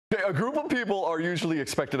A group of people are usually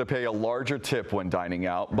expected to pay a larger tip when dining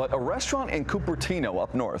out, but a restaurant in Cupertino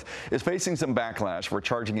up north is facing some backlash for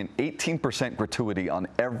charging an 18% gratuity on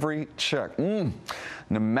every check, no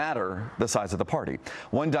matter the size of the party.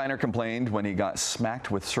 One diner complained when he got smacked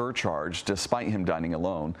with surcharge despite him dining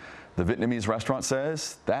alone. The Vietnamese restaurant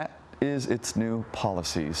says that is its new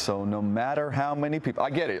policy. So no matter how many people, I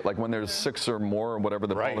get it, like when there's 6 or more or whatever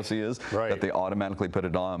the policy is, that they automatically put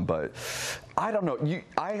it on. But I don't know.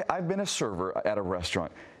 I've been a server at a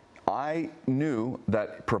restaurant. I knew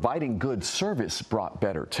that providing good service brought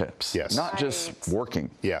better tips, not just working.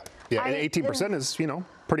 Yeah, and 18% is, you know,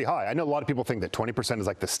 pretty high. I know a lot of people think that 20% is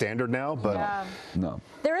like the standard now, but no.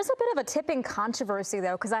 There is a bit of a tipping controversy,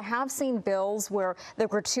 though, because I have seen bills where the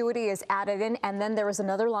gratuity is added in, and then there is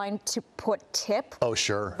another line to put tip. Oh,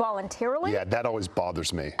 sure. Voluntarily. Yeah, that always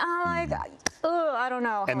bothers me. I don't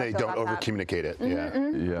know. And they don't over-communicate it.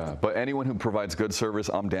 Yeah, but anyone who provides good service,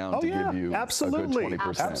 I'm down to give you a good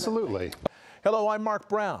 20%. Absolutely. Hello, I'm Mark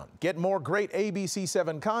Brown. Get more great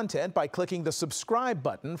ABC7 content by clicking the subscribe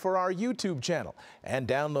button for our YouTube channel. And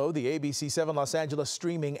download the ABC7 Los Angeles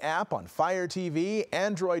streaming app on Fire TV,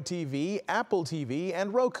 Android TV, Apple TV,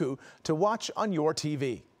 and Roku to watch on your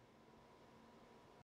TV.